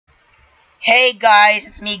Hey guys,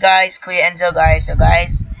 it's me guys, Kuya Enzo guys. So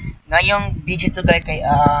guys, ngayong video to guys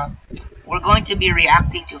we're going to be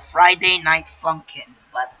reacting to Friday Night Funkin'.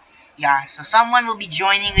 But yeah, so someone will be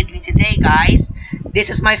joining with me today guys. This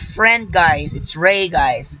is my friend guys. It's Ray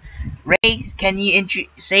guys. Ray, can you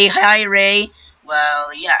say hi Ray? Well,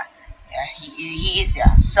 yeah, he is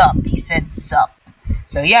sup. He said sup.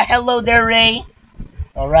 So yeah, hello there Ray.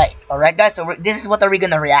 Alright guys, so this is what are we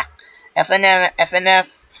gonna react.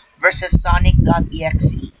 FNF versus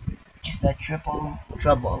Sonic.exe, which is the triple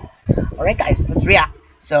trouble. Alright guys, let's react.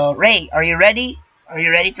 So Ray, are you ready? Are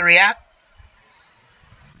you ready to react?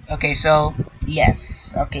 Okay, so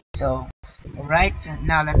yes. Okay, so alright,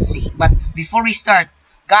 now let's see. But before we start,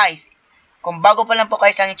 guys, kung bago pa lang po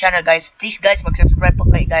kayo sa aking channel guys, please guys, mag-subscribe po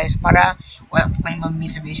kayo guys para wala po kayong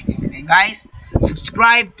mag-miss guys. And guys,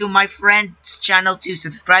 subscribe to my friend's channel too.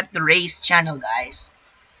 Subscribe to Ray's channel guys.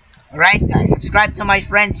 Alright guys, subscribe to my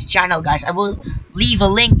friend's channel guys. I will leave a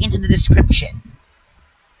link into the description.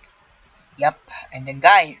 Yep, and then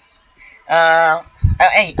guys,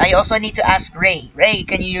 hey, I also need to ask Ray. Ray,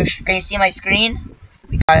 can you see my screen?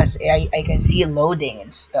 Because I can see loading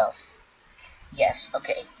and stuff. Yes,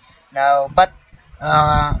 okay. Now, but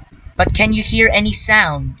can you hear any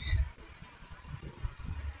sounds?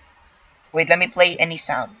 Wait, let me play any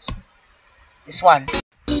sounds. This one.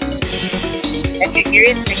 Can you hear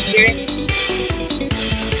it? Can you hear it?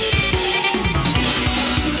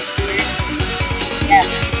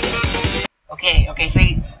 Yes. Okay,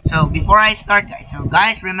 so before I start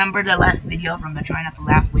guys, remember the last video from the Try Not to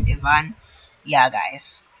Laugh with Ivan? Yeah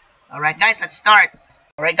guys. Alright guys, let's start.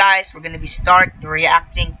 Alright guys, we're gonna be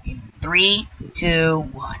reacting in 3, 2,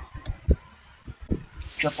 1.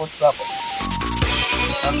 Triple trouble.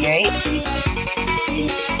 Okay.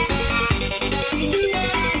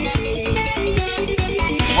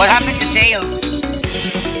 What happened to Tails?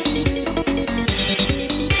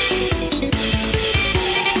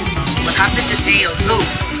 What happened to Tails? Who?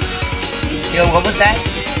 Yo, what was that?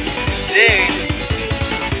 Dude.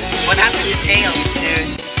 What happened to Tails,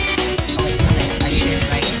 dude? Oh, I should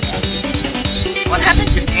write it down. What happened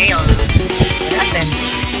to Tails? What happened?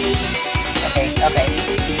 Okay.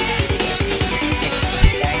 It's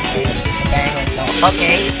a banger song.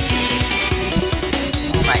 Okay.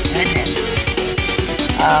 Oh my goodness.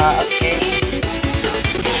 Okay.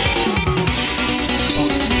 Oh,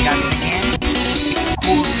 jumping again.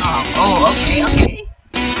 Cool song. Oh, okay. Okay.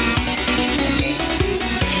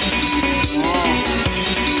 Whoa.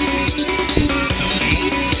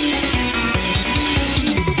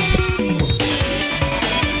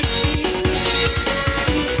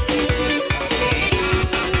 Okay.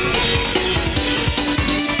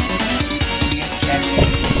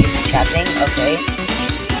 He's chatting. Okay.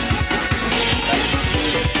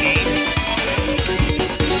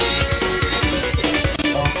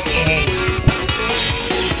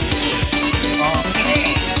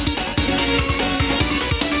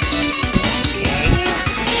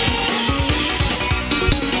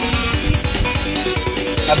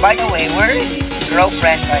 By the way, where is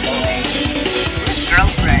girlfriend, by the way? Where's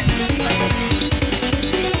girlfriend?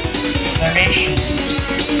 Where is she?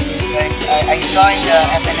 I saw in the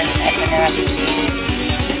FNF games,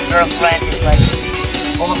 girlfriend is like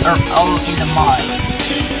all in the mods.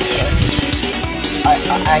 Yes.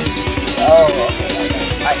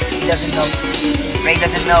 He doesn't know. Ray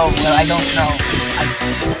doesn't know. Well, I don't know.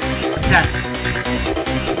 What's that?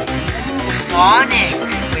 Oh, Sonic!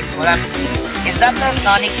 Wait, what happened? Is that the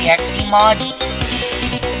Sonic.exe mod?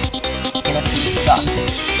 Okay, let's see,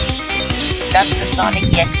 sus. That's the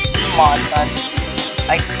Sonic.exe mod, but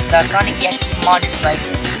the Sonic.exe mod is like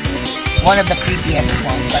one of the creepiest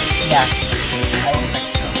ones, but yeah, I was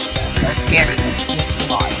like, so scary, the .exe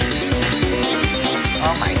mod.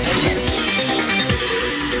 Oh my goodness.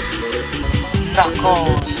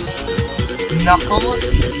 Knuckles?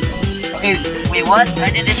 Okay, wait, what?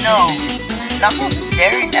 I didn't know. Knuckles is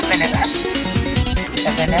there in FNF?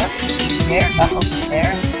 He's there, Knuckles is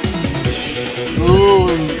there. Ooh,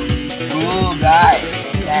 guys,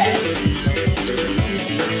 that.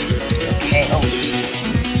 Okay,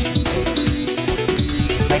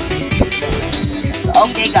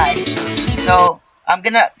 okay, guys. So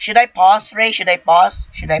should I pause, Ray? Should I pause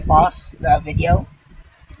the video?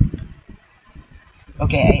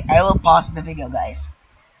 Okay, I will pause the video, guys.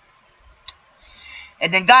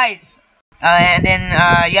 And then, guys,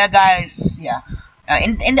 yeah, guys, yeah.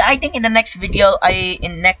 I think in the next video, I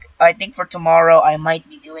think for tomorrow I might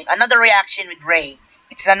be doing another reaction with Ray.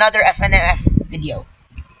 It's another FNF video,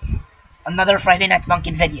 another Friday Night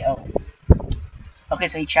Funkin' video. Okay,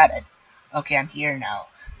 so he chatted. Okay, I'm here now.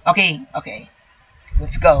 Okay,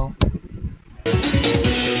 let's go.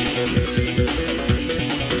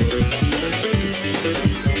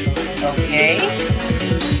 Okay.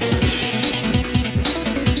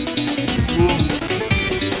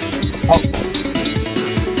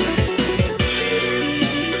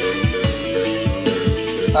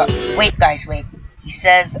 Oh. Wait guys, wait. He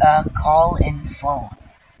says call in phone.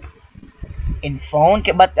 In phone?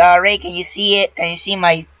 But Ray, can you see it? Can you see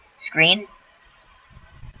my screen?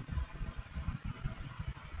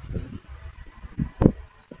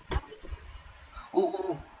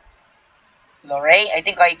 Ooh. Hello, Ray? I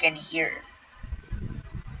think I can hear.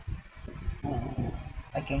 Ooh.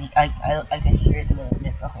 I can hear it a little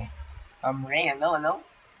bit. Okay. Ray, hello, hello?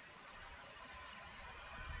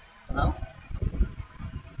 Hello?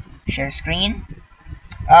 Share screen?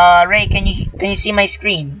 Ray, can you see my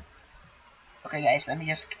screen? Okay guys, let me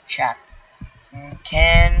just chat.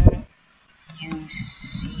 Can you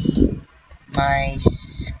see my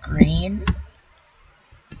screen?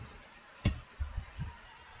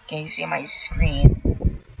 Can you see my screen?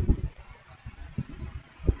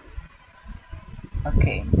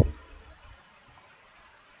 Okay.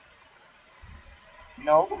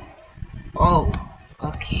 No? Oh,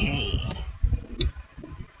 okay.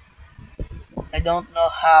 I don't know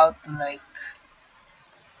how to like...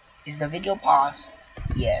 Is the video paused?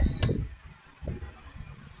 Yes.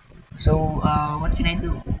 So, what can I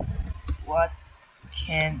do? But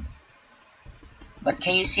can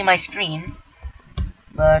you see my screen?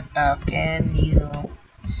 But, can you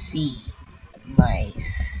see my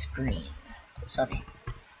screen? Sorry.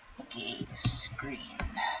 Okay, screen.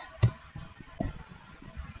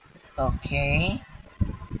 Okay.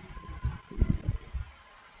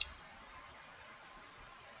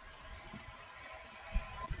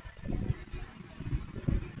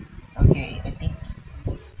 Okay, I think...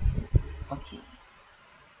 Okay.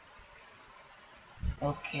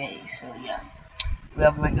 Okay, so yeah. We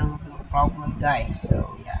have like a little problem, guys,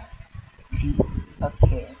 so yeah. See?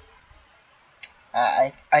 Okay.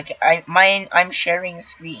 I'm sharing a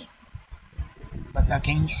screen. But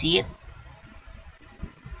can you see it?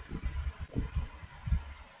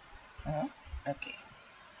 Okay.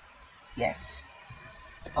 Yes.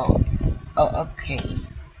 Oh. Oh, okay.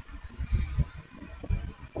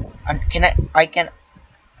 And can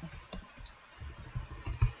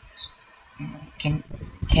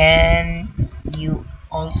you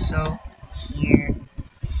also hear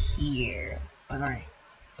oh, sorry,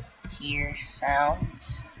 hear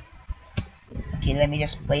sounds? Okay, let me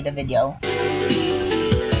just play the video.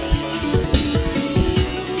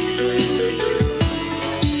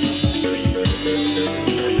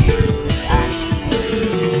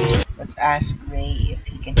 Let's ask Ray if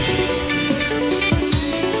he can hear it.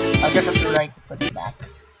 I'll just have to like put it back.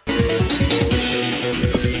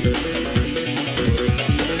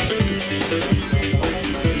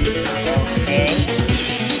 Okay.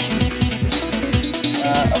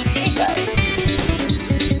 Okay guys.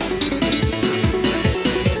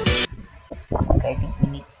 Okay, I think we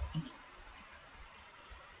need to eat.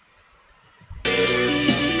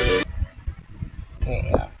 Okay,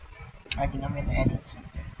 I think I'm gonna edit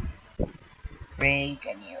something. Ray,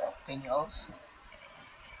 can you also?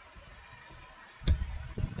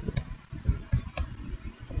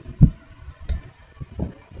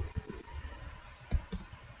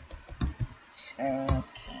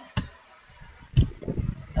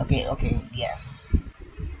 Okay, yes.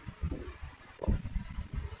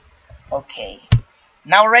 Okay.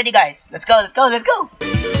 Now we're ready, guys. Let's go. Okay.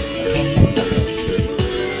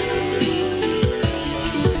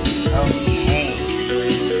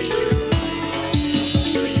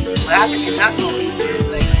 What happened to Knuckles, dude?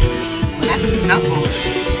 Like, what happened to Knuckles?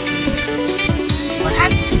 What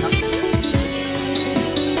happened to Knuckles?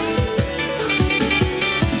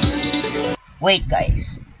 Wait,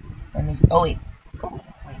 guys. Let me. Oh wait.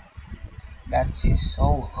 That's his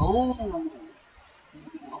soul. Oh.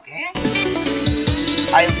 Okay.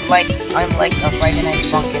 I'm like a Friday Night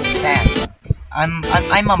Funkin' fan. I'm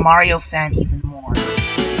a Mario fan even more.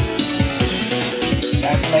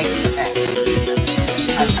 I'm like the best.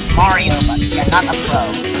 I'm Mario, but yeah, not a pro.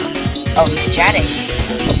 Oh, he's chatting.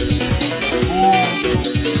 Ooh,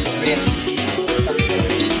 really?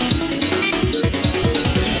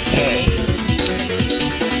 Okay.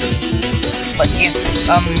 But if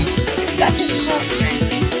that's his soul, then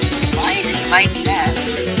why is it like that?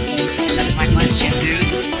 That's my question, dude.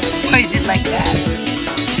 Why is it like that?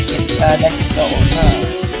 If that's his soul,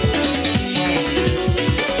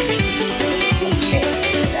 Okay,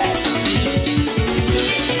 that.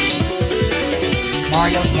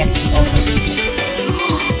 Mario EXE also exists.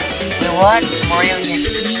 Wait, what? Mario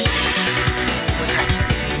EXE? Was that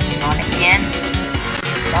Sonic again?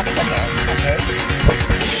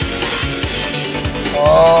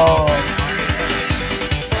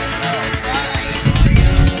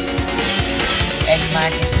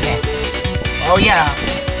 Who's next? Oh yeah.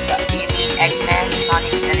 Do you mean Eggman,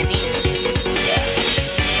 Sonic's enemy? Yeah.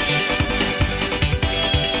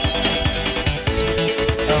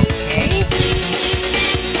 Okay.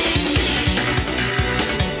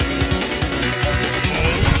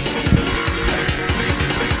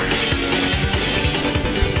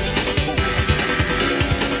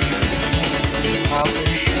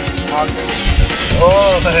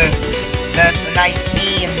 Oh, that's a nice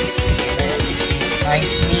meme.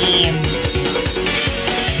 Nice meme.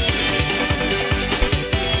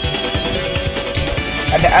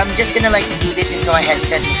 And I'm just gonna like do this into my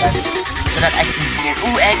headset because so that I can hear.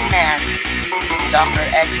 Ooh, Eggman, Dr.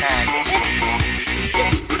 Eggman. Is it? Is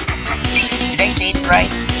it? Did I say it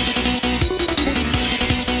right?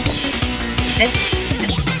 Is it? Is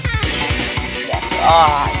it? Yes.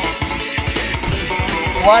 Ah. Yes.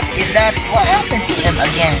 What is that? What happened to him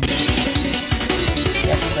again?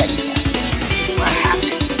 That's like, what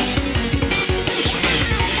happened?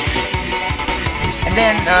 And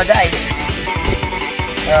then, guys,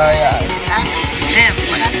 yeah, what happened to him?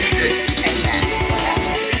 What happened to Eggman?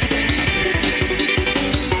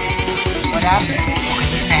 What happened? Okay,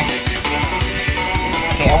 who's next?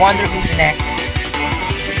 Okay, I wonder who's next.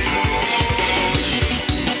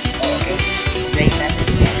 Okay, great method.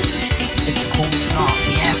 It's a cool song.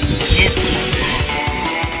 Yes, it is a cool song.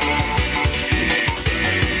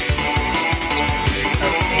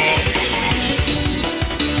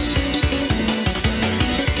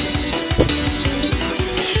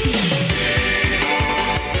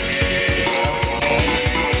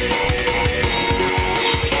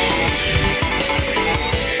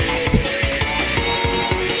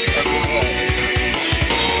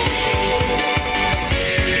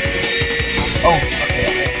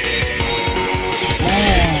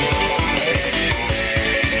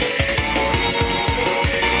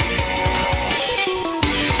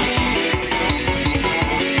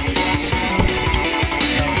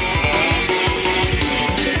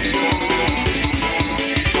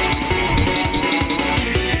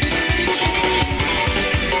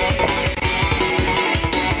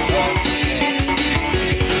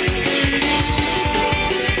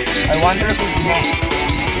 I wonder who's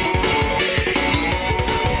next.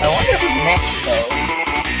 I wonder who's next though.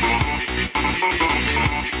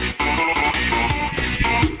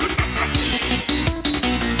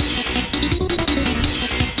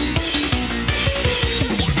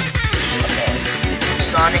 Okay.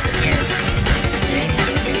 Sonic again. It's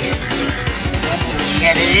again.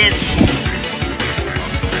 Yeah, it is cool.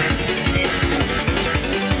 It is cool.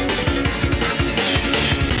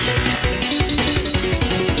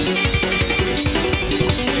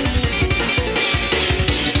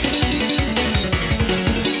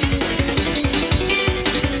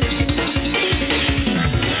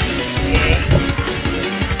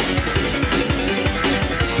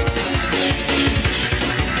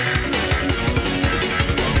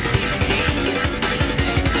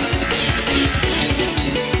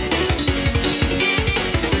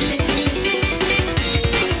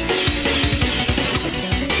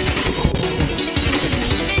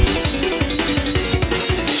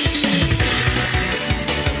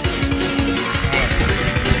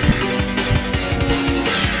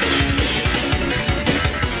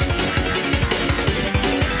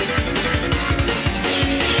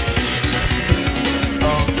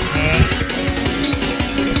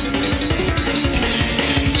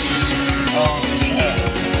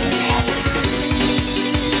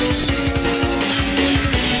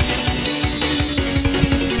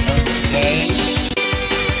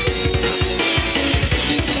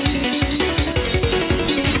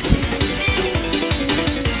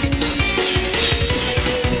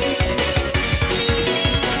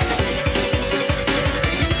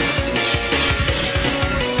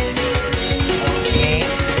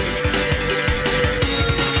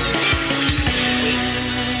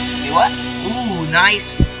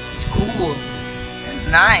 Nice. It's cool. That's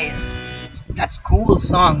nice. That's cool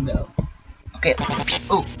song though. Okay.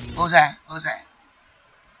 Oh, what was that? What was that?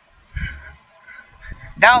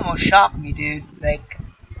 That almost shocked me, dude. Like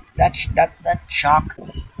that shocked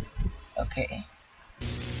me. Okay.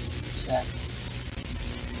 What's that?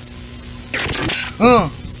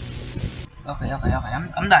 Oh. Okay.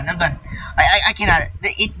 I'm done. I cannot.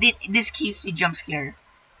 This keeps me jump scared.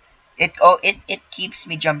 It keeps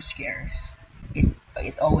me jump scares.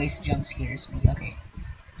 It always jump scares me. Okay,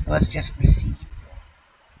 let's just proceed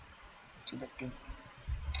to the thing,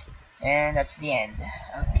 and that's the end.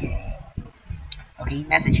 Okay,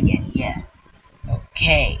 message again. Yeah.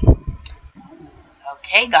 Okay,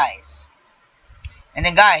 guys, and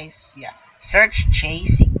then guys, yeah, search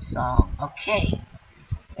chasing song. Okay,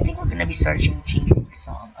 gonna be searching chasing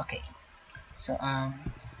song. Okay, so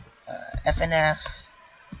FNF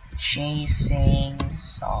chasing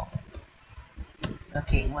song.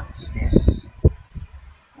 Okay, what's this?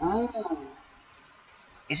 Ooh,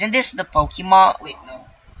 isn't this the Pokemon? Wait, no.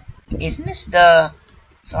 Isn't this the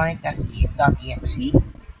Sonic.exe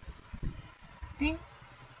thing?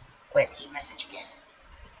 Wait, he message again.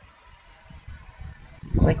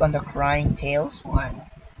 Click on the Crying Tales one.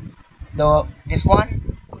 This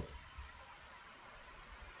one?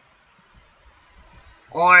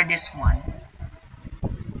 Or this one?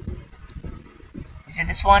 Is it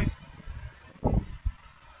this one?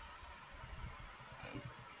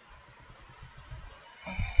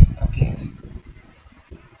 Okay.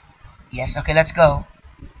 Yes, okay, let's go.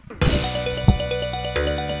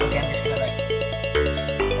 Okay, I'm just gonna like...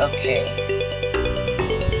 Okay.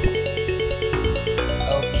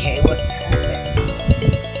 Okay, what happened?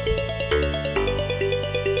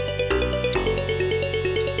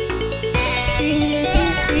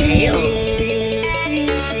 Tails.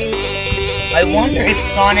 I wonder if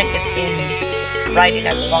Sonic is in Friday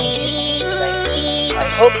Night Funkin'. Like, I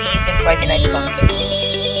hope he is in Friday Night Funkin'.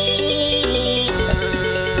 Let's see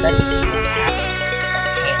what happens.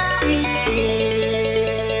 Okay, let's see.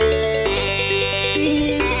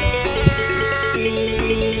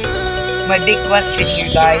 My big question here,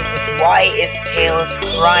 guys, is why is Tails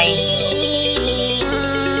crying?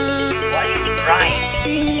 Why is he crying?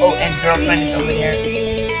 Oh, and girlfriend is over there.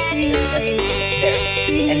 Just like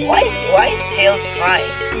there. And why is Tails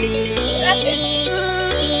crying? What happened?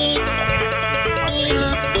 Okay,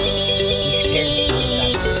 let's see. He's scared of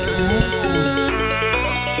something.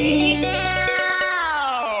 Okay.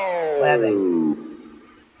 What happened?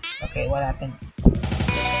 Okay, what happened?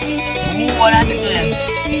 Ooh, what happened to him?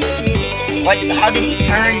 What? How did he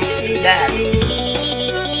turn to that?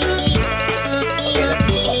 Okay, let's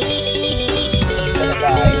see. He's gonna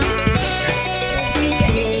die.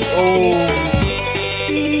 Oh.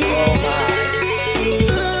 Oh my.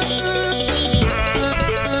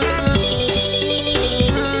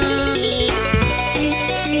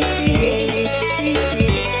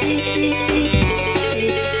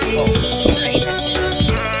 Oh, great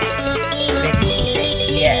message. Pretty sick,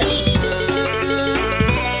 yes.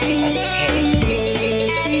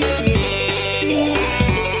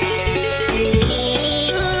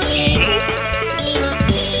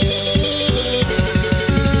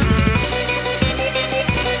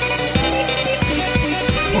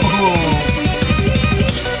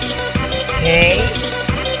 Okay.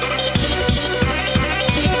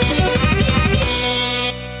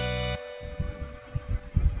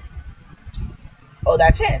 Oh,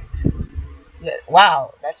 that's it.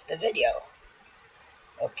 Wow, that's the video.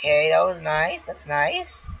 Okay, that was nice. That's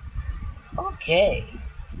nice. Okay.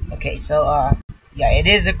 Okay, so yeah, it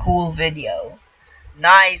is a cool video.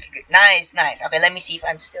 Nice. Okay, let me see if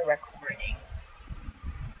I'm still recording.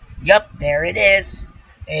 Yup, there it is.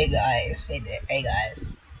 Hey guys. Hey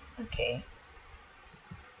guys. Okay.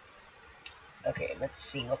 Okay, let's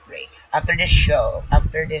see what break. After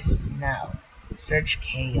this now, search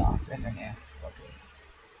Chaos FNF. Okay.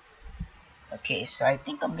 Okay, so I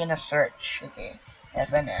think I'm gonna search. Okay,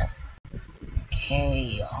 FNF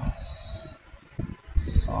Chaos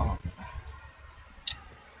song.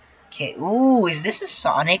 Okay, ooh, is this a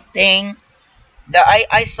Sonic thing?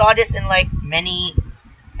 I saw this in like many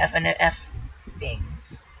FNF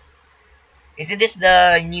things. Isn't this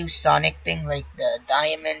the new Sonic thing, like the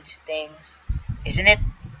diamond things? Isn't it?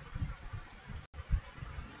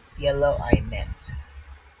 Yellow I meant.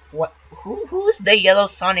 What? Who is the yellow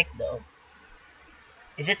Sonic though?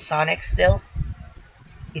 Is it Sonic still?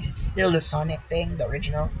 Is it still the Sonic thing, the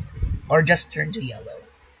original? Or just turned to yellow?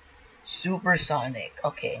 Super Sonic,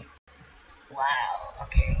 okay. Wow,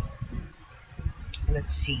 okay.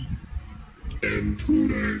 Let's see.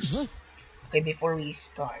 Okay, before we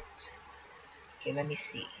start. Okay, let me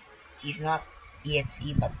see. He's not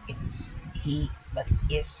EXE, but he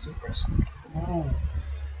is Super Sonic. Ooh.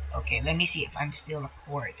 Okay, let me see if I'm still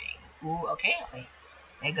recording. Ooh, okay.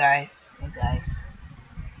 Hey guys.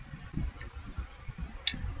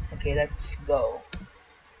 Okay, let's go.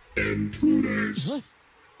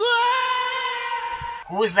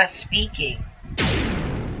 Who is that speaking?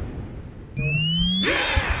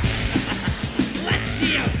 Let's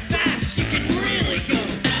see how fast you can really go.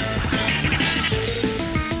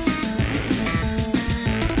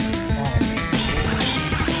 Sorry.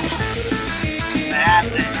 What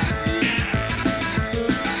happened?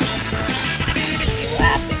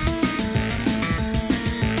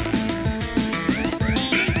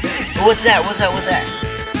 What's that? What happened?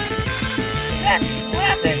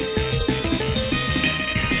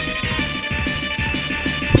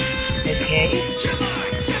 Okay.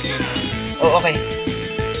 Oh, okay.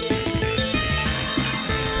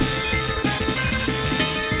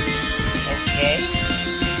 Okay.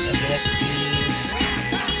 Okay, let's see.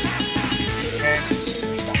 Turn to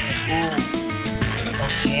Super Sonic. Ooh.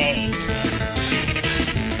 Okay.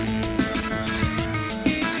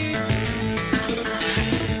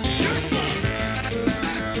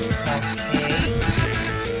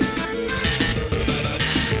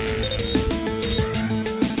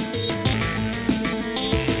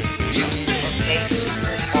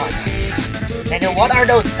 Super Sonic. And then what are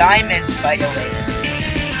those diamonds, by the way?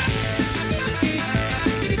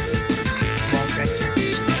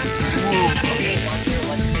 Ooh, okay, wonder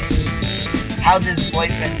what it is. How does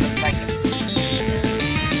boyfriend look like in Super?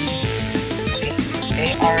 Okay,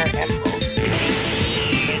 they are emeralds.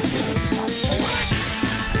 Take Super Sonic.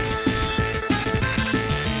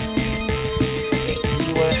 Okay,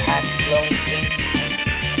 Eeyore has glowing pink.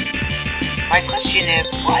 My question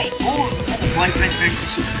is, why? Ooh, the boyfriend turned to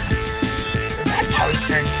Super. So that's how he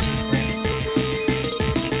turned Super.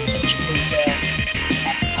 Explain the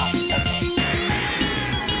okay.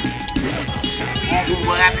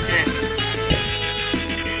 What happened to him?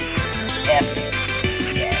 Yep.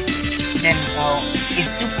 Yes. Then, is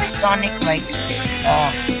Super Sonic like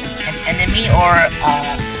an enemy or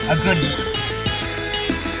a good one?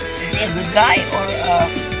 Is he a good guy or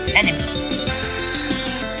enemy?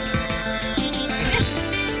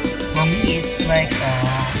 For me, it's like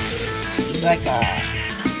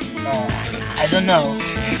I don't know.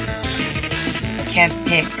 I can't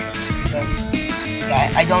pick because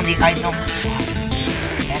yeah, I don't.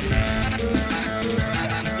 Yeah,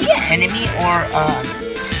 is he an enemy or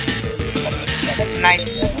yeah, that's nice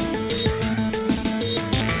though.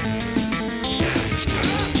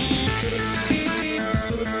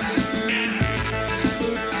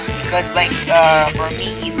 Because like for me,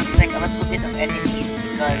 he looks like a little bit of enemies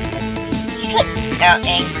because like he's like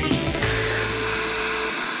angry.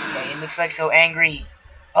 Yeah, he looks like so angry.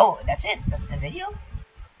 Oh, that's it. That's the video.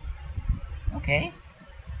 Okay.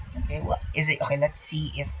 Okay. What is it? Okay, let's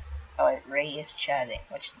see if Ray is chatting.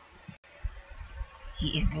 Watch.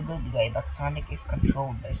 He is good guy, but Sonic is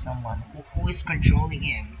controlled by someone. Who is controlling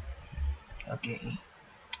him? Okay.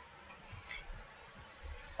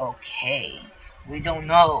 Okay. We don't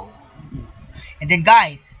know. And then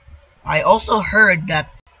guys, I also heard that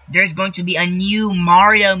there's going to be a new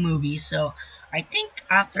Mario movie, so I think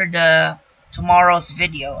after the tomorrow's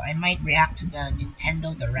video, I might react to the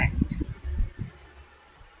Nintendo Direct.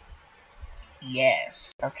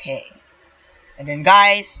 Yes, okay. And then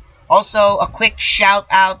guys, also a quick shout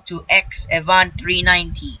out to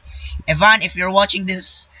Evan390. Evan, if you're watching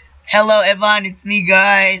this, hello Evan, it's me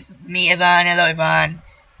guys. It's me Evan, hello Evan.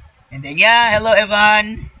 And then yeah, hello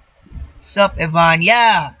Evan. Sup Evan,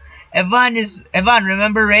 yeah. Evan,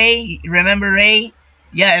 remember Ray? Remember Ray?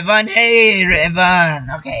 Yeah, Evan, hey Evan.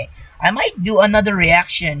 Okay. I might do another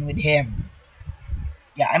reaction with him.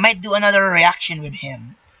 Yeah, I might do another reaction with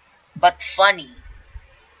him. But funny.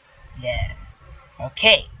 Yeah.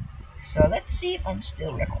 Okay. So let's see if I'm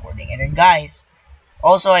still recording. And then guys,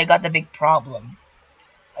 also I got the big problem.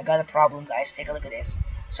 I got a problem guys. Take a look at this.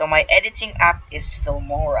 So my editing app is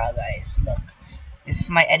Filmora guys. Look. This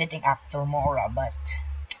is my editing app Filmora, but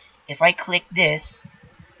if I click this,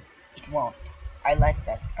 it won't. I like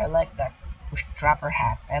that. I like that trapper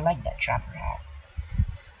hat. I like that trapper hat.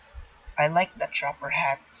 I like that trapper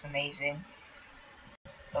hat. It's amazing.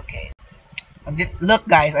 Okay. Look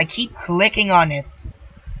guys, I keep clicking on it.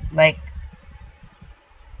 Like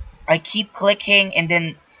I keep clicking and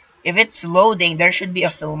then if it's loading, there should be a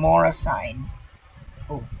Filmora sign.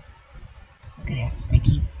 Oh. Look at this.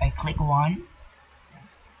 I click one.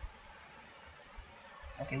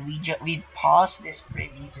 Okay, we've paused this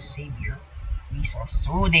preview to save your resources.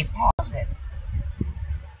 Oh, they pause it.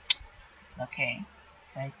 Okay,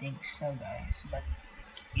 I think so, guys. But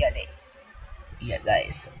yeah,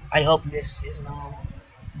 guys. I hope this is not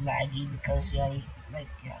laggy because yeah,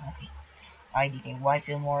 okay. IDK, why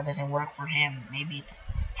Filmora doesn't work for him? Maybe it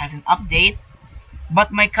has an update.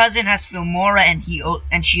 But my cousin has Filmora and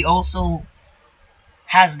she also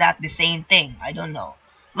has that the same thing. I don't know.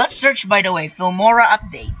 Let's search, by the way, Filmora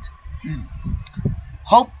update.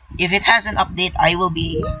 Hope if it has an update, I will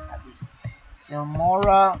be happy.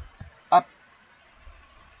 Filmora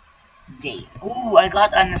update. Ooh, I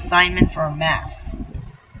got an assignment for math.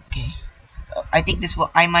 Okay. I think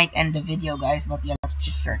I might end the video, guys, but yeah, let's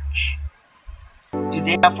just search. Do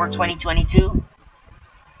they have for 2022?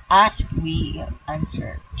 Ask, we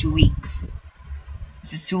answer. 2 weeks.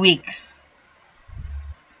 This is 2 weeks.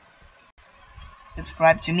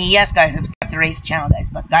 Subscribe to me. Yes, guys, subscribe to Ray's channel, guys.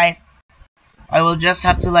 But, guys, I will just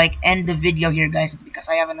have to like end the video here, guys, because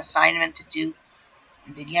I have an assignment to do.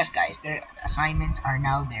 And then yes, guys, their assignments are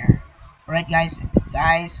now there. Alright, guys, and then,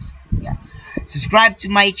 guys, yeah, subscribe to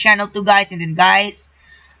my channel too, guys, and then guys,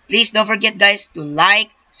 please don't forget, guys, to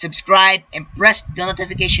like, subscribe, and press the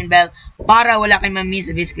notification bell para wala kayong ma-miss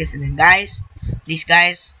of this, guys. And then guys, please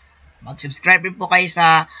guys, mag-subscribe rin po kayo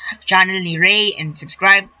sa channel ni Ray and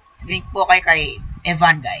subscribe rin po kayo kay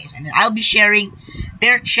Evan, guys. And then I'll be sharing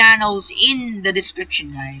their channels in the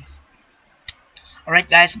description, guys. Alright,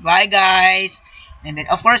 guys, bye, guys. And then,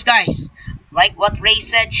 of course, guys, like what Ray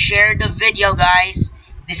said, share the video, guys.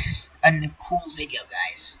 This is a cool video,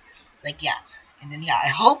 guys. Like, yeah. And then, yeah, I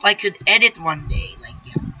hope I could edit one day. Like,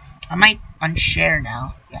 yeah. I might unshare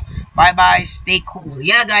now. Yeah. Bye-bye. Stay cool.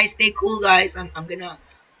 Yeah, guys, stay cool, guys. I'm gonna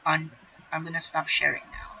stop sharing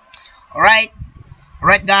now. Alright.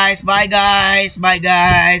 Alright, guys. Bye, guys. Bye,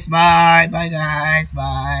 guys. Bye. Bye, guys.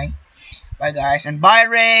 Bye. Bye, guys. And bye,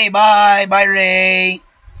 Ray. Bye. Bye, Ray.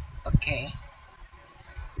 Okay.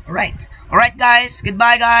 Alright. Alright, guys.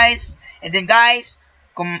 Goodbye, guys. And then, guys,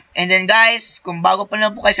 kung bago pa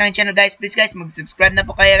lang po kayo sa aking channel, guys, please, guys, mag-subscribe na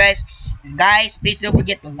po kayo, guys. And guys, please don't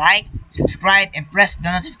forget to like, subscribe, and press the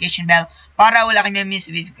notification bell para wala kayong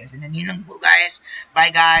miss videos, guys. And then, yun lang po, guys.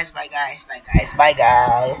 Bye, guys. Bye, guys. Bye, guys. Bye,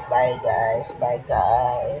 guys. Bye, guys. Bye,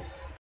 guys.